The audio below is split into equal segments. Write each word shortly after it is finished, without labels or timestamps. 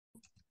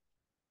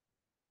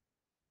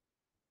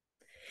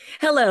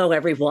Hello,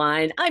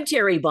 everyone. I'm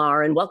Teri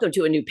Barr, and welcome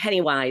to a new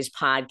PennyWise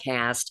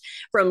podcast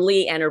from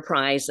Lee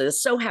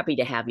Enterprises. So happy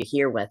to have you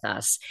here with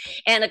us.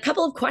 And a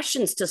couple of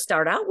questions to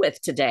start out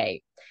with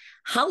today.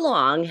 How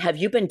long have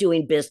you been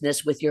doing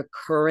business with your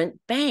current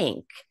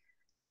bank?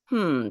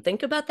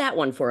 Think about that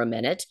one for a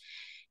minute.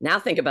 Now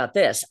think about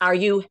this. Are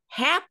you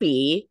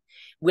happy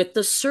with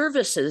the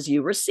services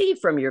you receive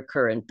from your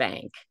current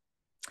bank?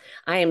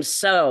 I am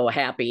so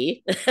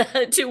happy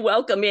to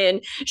welcome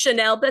in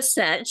Chanelle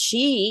Bessette.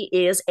 She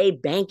is a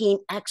banking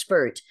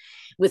expert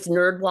with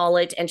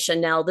NerdWallet. And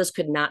Chanelle, this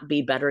could not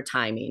be better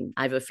timing.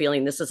 I have a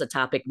feeling this is a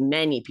topic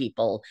many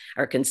people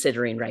are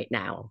considering right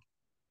now.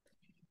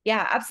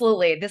 Yeah,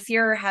 absolutely. This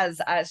year has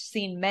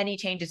seen many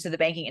changes to the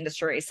banking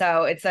industry.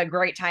 So it's a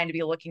great time to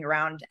be looking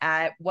around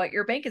at what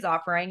your bank is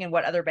offering and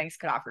what other banks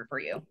could offer for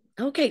you.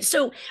 Okay,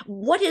 so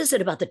what is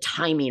it about the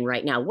timing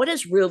right now? What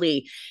is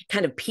really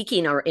kind of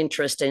piquing our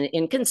interest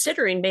in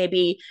considering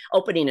maybe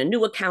opening a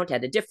new account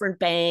at a different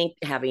bank,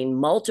 having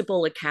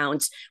multiple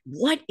accounts?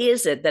 What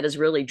is it that is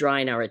really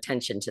drawing our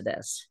attention to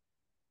this?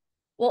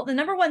 Well, the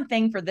number one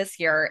thing for this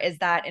year is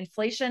that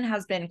inflation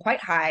has been quite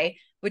high,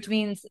 which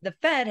means the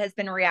Fed has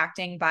been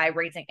reacting by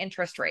raising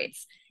interest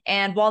rates.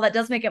 And while that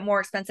does make it more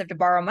expensive to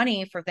borrow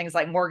money for things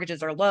like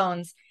mortgages or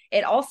loans,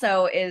 it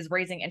also is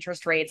raising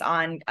interest rates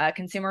on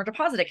consumer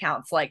deposit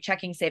accounts like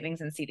checking,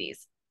 savings, and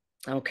CDs.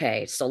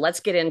 Okay, so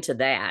let's get into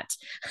that.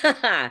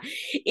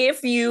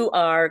 If you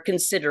are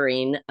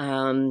considering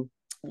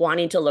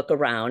wanting to look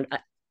around,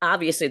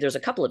 obviously there's a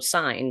couple of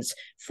signs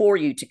for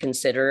you to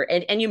consider,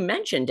 and you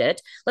mentioned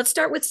it. Let's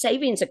start with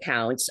savings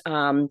accounts.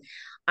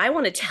 I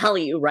want to tell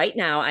you right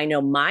now, I know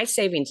my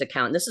savings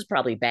account, this is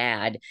probably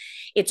bad,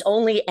 it's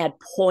only at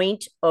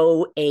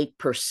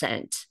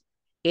 0.08%.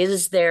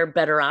 Is there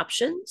better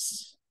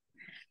options?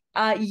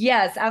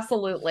 Yes,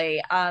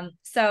 absolutely.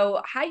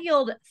 So high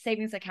yield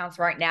savings accounts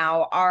right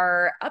now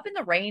are up in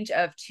the range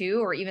of 2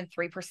 or even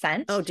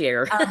 3%. Oh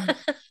dear.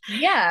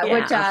 Yeah,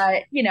 which Yeah.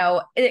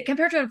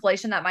 compared to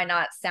inflation, that might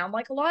not sound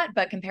like a lot,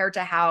 but compared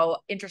to how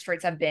interest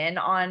rates have been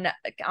on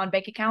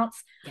bank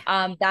accounts,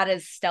 that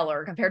is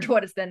stellar compared to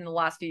what it's been in the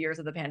last few years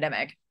of the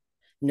pandemic.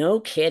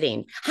 No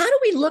kidding. How do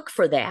we look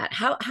for that?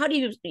 How do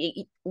you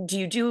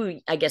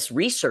do, I guess,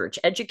 research,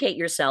 educate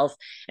yourself,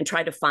 and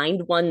try to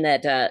find one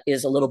that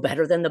is a little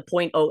better than the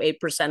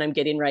 0.08% I'm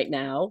getting right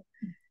now?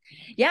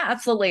 Yeah,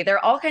 absolutely. There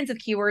are all kinds of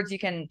keywords you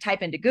can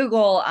type into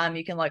Google.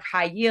 You can look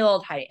high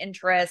yield, high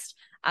interest,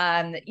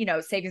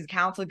 savings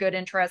accounts with good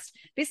interest.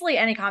 Basically,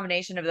 any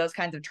combination of those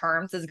kinds of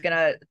terms is going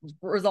to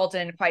result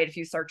in quite a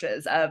few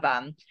searches of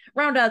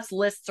roundups,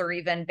 lists, or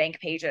even bank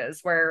pages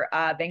where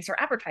banks are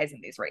advertising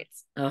these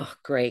rates. Oh,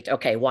 great.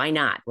 Okay, why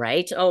not?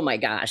 Right? Oh my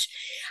gosh.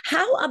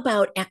 How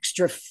about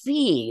extra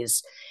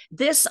fees?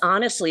 This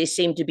honestly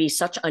seemed to be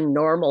such a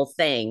normal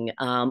thing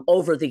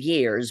over the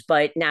years,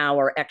 but now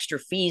are extra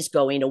fees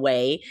going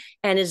away?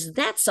 And is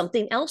that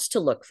something else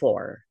to look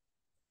for?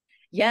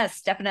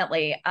 Yes,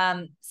 definitely.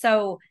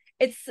 So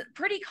it's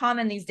pretty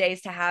common these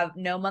days to have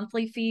no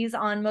monthly fees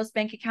on most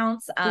bank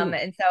accounts.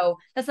 Mm. And so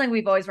that's something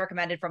we've always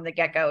recommended from the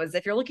get-go is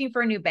if you're looking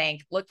for a new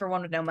bank, look for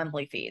one with no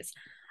monthly fees.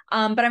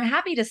 But I'm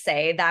happy to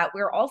say that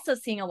we're also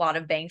seeing a lot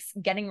of banks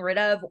getting rid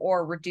of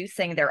or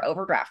reducing their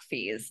overdraft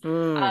fees,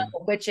 Mm.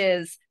 which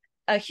is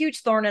a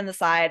huge thorn in the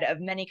side of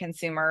many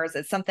consumers.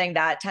 It's something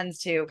that tends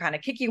to kind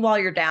of kick you while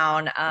you're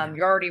down. Yeah.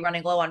 You're already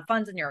running low on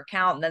funds in your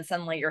account, and then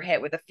suddenly you're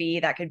hit with a fee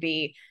that could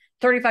be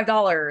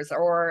 $35,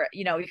 or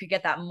you could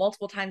get that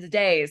multiple times a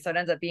day, so it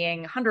ends up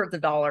being hundreds of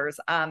dollars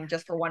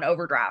just for one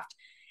overdraft.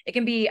 It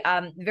can be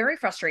very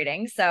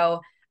frustrating.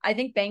 So I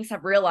think banks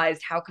have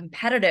realized how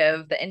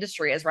competitive the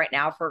industry is right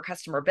now for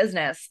customer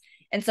business,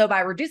 and so by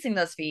reducing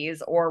those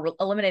fees or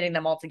eliminating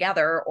them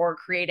altogether or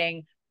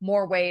creating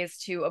more ways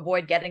to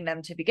avoid getting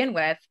them to begin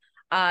with,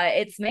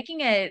 it's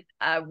making it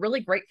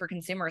really great for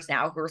consumers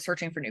now who are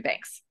searching for new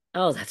banks.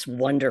 Oh, that's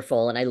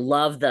wonderful. And I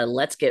love the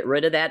let's get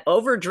rid of that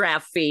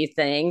overdraft fee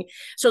thing.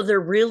 So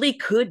there really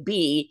could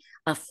be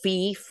a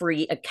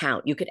fee-free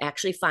account. You could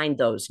actually find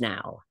those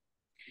now.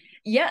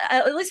 Yeah,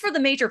 at least for the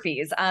major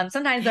fees.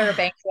 Sometimes there are Yeah.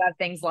 banks who have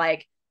things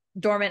like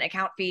dormant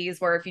account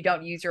fees, where if you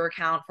don't use your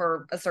account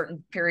for a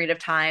certain period of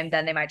time,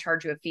 then they might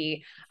charge you a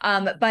fee.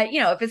 But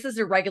if this is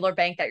a regular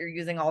bank that you're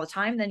using all the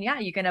time, then yeah,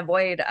 you can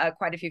avoid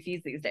quite a few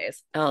fees these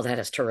days. Oh, that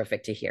is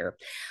terrific to hear.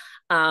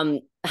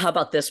 How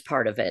about this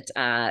part of it?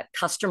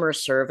 Customer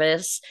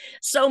service.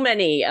 So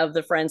many of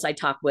the friends I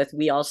talk with,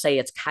 we all say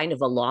it's kind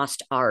of a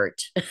lost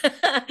art.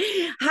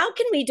 How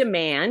can we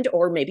demand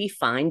or maybe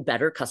find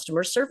better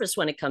customer service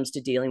when it comes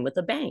to dealing with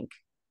a bank?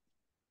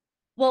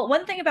 Well,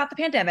 one thing about the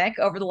pandemic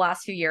over the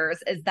last few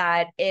years is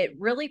that it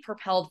really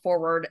propelled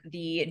forward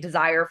the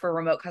desire for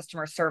remote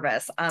customer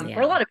service for a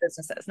Yeah. lot of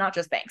businesses, not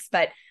just banks,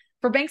 but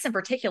for banks in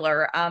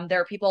particular.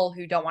 There are people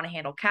who don't want to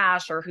handle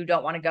cash or who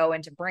don't want to go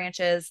into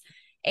branches.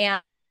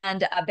 And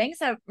banks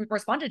have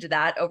responded to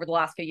that over the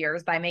last few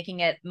years by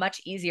making it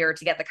much easier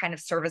to get the kind of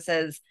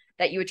services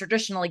that you would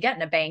traditionally get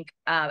in a bank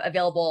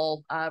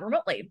available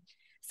remotely.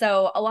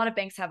 So a lot of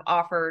banks have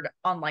offered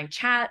online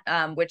chat,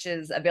 which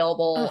is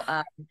available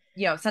Oh,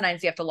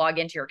 sometimes you have to log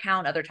into your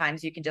account. Other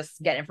times you can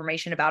just get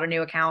information about a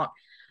new account.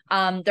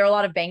 There are a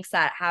lot of banks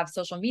that have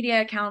social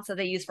media accounts that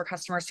they use for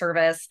customer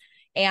service.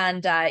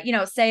 And,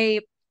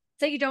 say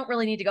you don't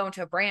really need to go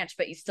into a branch,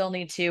 but you still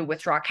need to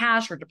withdraw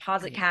cash or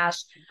deposit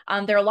cash.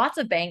 There are lots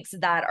of banks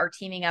that are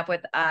teaming up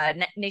with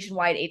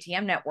nationwide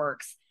ATM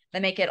networks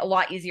that make it a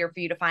lot easier for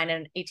you to find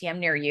an ATM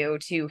near you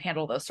to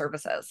handle those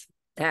services.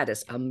 That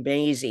is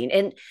amazing.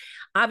 And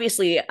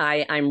obviously,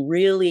 I'm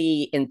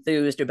really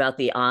enthused about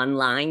the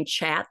online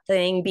chat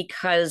thing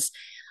because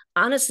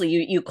honestly,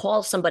 you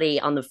call somebody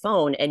on the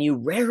phone and you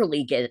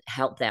rarely get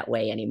help that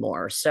way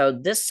anymore. So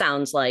this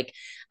sounds like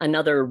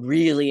another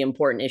really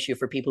important issue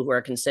for people who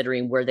are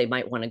considering where they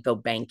might want to go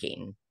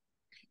banking.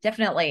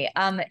 Definitely.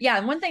 Yeah.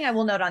 And one thing I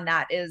will note on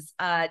that is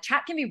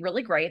chat can be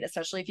really great,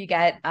 especially if you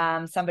get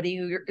somebody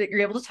who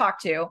you're able to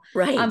talk to.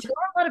 Right. There are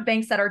a lot of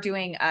banks that are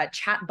doing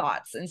chat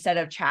bots instead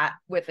of chat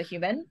with a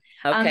human.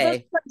 Okay. So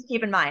that's something to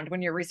keep in mind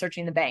when you're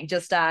researching the bank.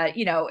 Just,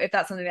 if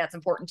that's something that's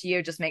important to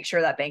you, just make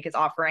sure that bank is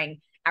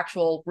offering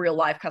actual real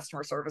live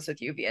customer service with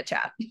you via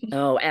chat.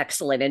 Oh,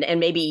 excellent. And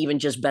maybe even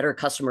just better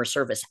customer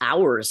service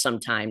hours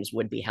sometimes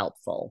would be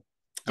helpful.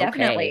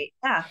 Definitely. Okay.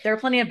 Yeah. There are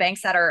plenty of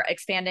banks that are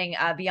expanding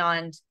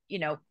beyond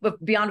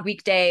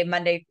weekday,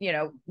 Monday,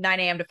 9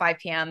 a.m. to 5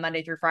 p.m.,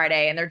 Monday through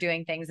Friday. And they're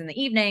doing things in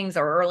the evenings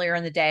or earlier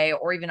in the day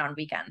or even on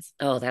weekends.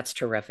 Oh, that's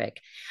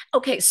terrific.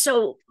 Okay.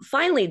 So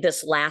finally,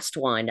 this last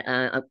one,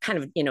 kind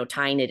of,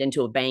 tying it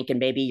into a bank and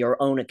maybe your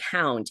own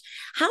account.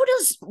 How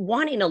does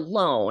wanting a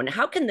loan,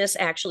 how can this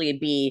actually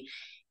be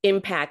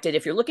impacted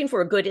if you're looking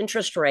for a good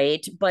interest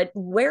rate, but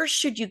where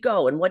should you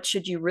go and what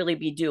should you really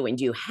be doing?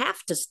 Do you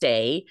have to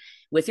stay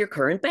with your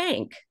current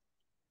bank?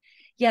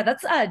 Yeah,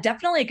 that's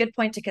definitely a good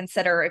point to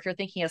consider if you're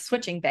thinking of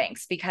switching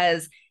banks,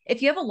 because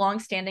if you have a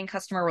long-standing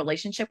customer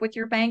relationship with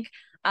your bank,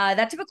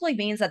 that typically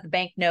means that the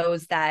bank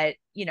knows that,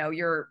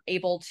 you're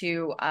able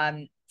to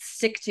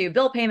stick to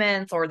bill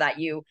payments or that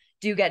you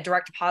do get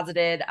direct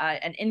deposited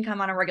an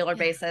income on a regular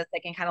basis. They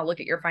can kind of look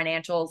at your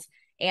financials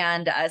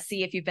and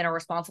see if you've been a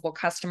responsible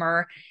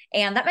customer.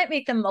 And that might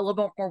make them a little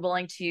bit more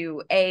willing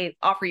to A,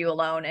 offer you a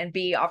loan, and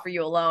B, offer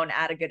you a loan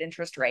at a good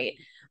interest rate.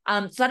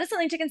 So that is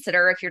something to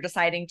consider if you're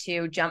deciding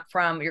to jump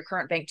from your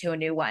current bank to a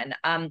new one.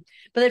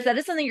 But if that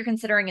is something you're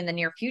considering in the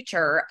near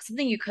future,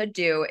 something you could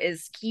do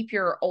is keep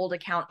your old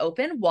account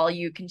open while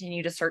you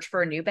continue to search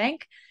for a new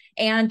bank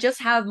and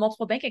just have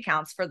multiple bank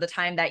accounts for the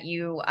time that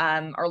you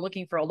are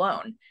looking for a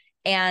loan.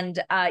 And,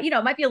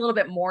 it might be a little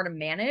bit more to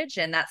manage,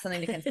 and that's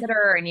something to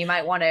consider. And you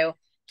might want to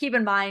keep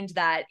in mind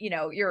that,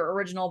 your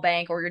original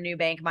bank or your new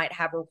bank might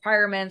have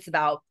requirements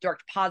about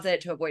direct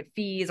deposit to avoid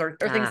fees or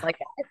things like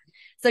that.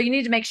 So you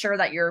need to make sure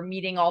that you're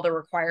meeting all the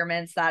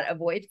requirements that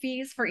avoid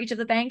fees for each of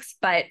the banks.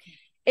 But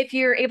if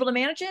you're able to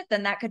manage it,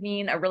 then that could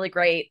mean a really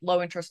great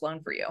low interest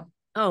loan for you.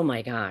 Oh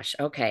my gosh.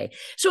 Okay.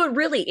 So it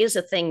really is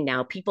a thing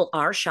now. People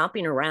are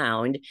shopping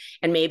around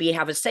and maybe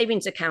have a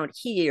savings account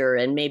here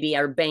and maybe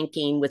are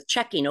banking with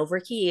checking over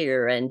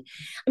here. And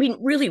I mean,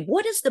 really,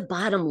 what is the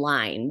bottom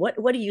line?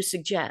 What do you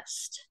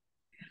suggest?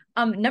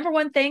 Number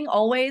one thing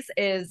always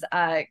is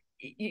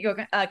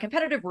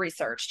competitive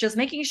research, just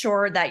making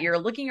sure that you're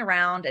looking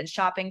around and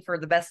shopping for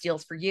the best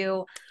deals for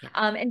you. Yeah.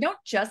 And don't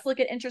just look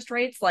at interest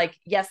rates. Like,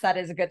 yes, that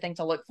is a good thing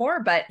to look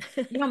for, but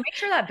make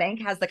sure that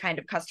bank has the kind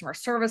of customer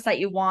service that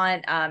you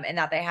want, and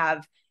that they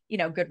have,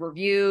 good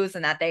reviews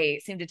and that they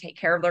seem to take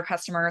care of their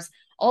customers.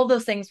 All of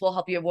those things will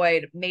help you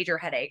avoid major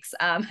headaches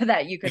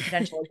that you could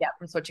potentially get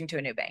from switching to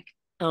a new bank.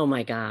 Oh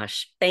my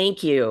gosh.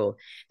 Thank you.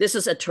 This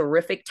is a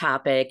terrific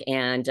topic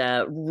and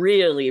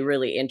really,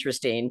 really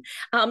interesting.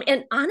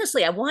 And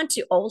honestly, I want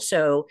to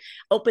also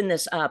open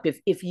this up.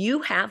 If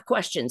you have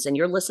questions and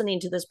you're listening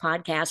to this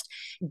podcast,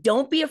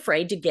 don't be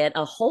afraid to get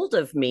a hold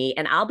of me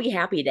and I'll be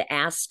happy to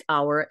ask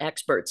our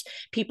experts,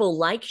 people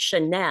like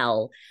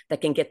Chanelle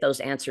that can get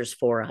those answers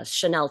for us.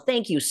 Chanelle,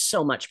 thank you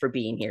so much for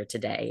being here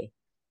today.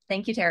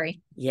 Thank you,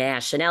 Teri. Yeah,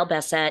 Chanelle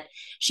Bessette.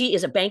 She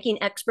is a banking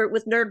expert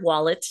with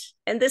NerdWallet.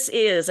 And this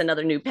is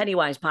another new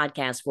PennyWise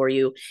podcast for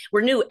you.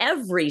 We're new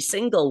every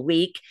single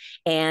week.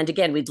 And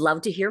again, we'd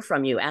love to hear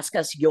from you. Ask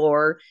us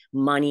your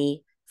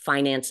money,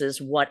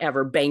 finances,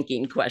 whatever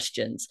banking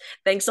questions.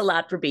 Thanks a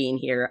lot for being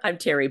here. I'm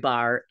Teri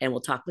Barr, and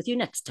we'll talk with you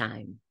next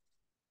time.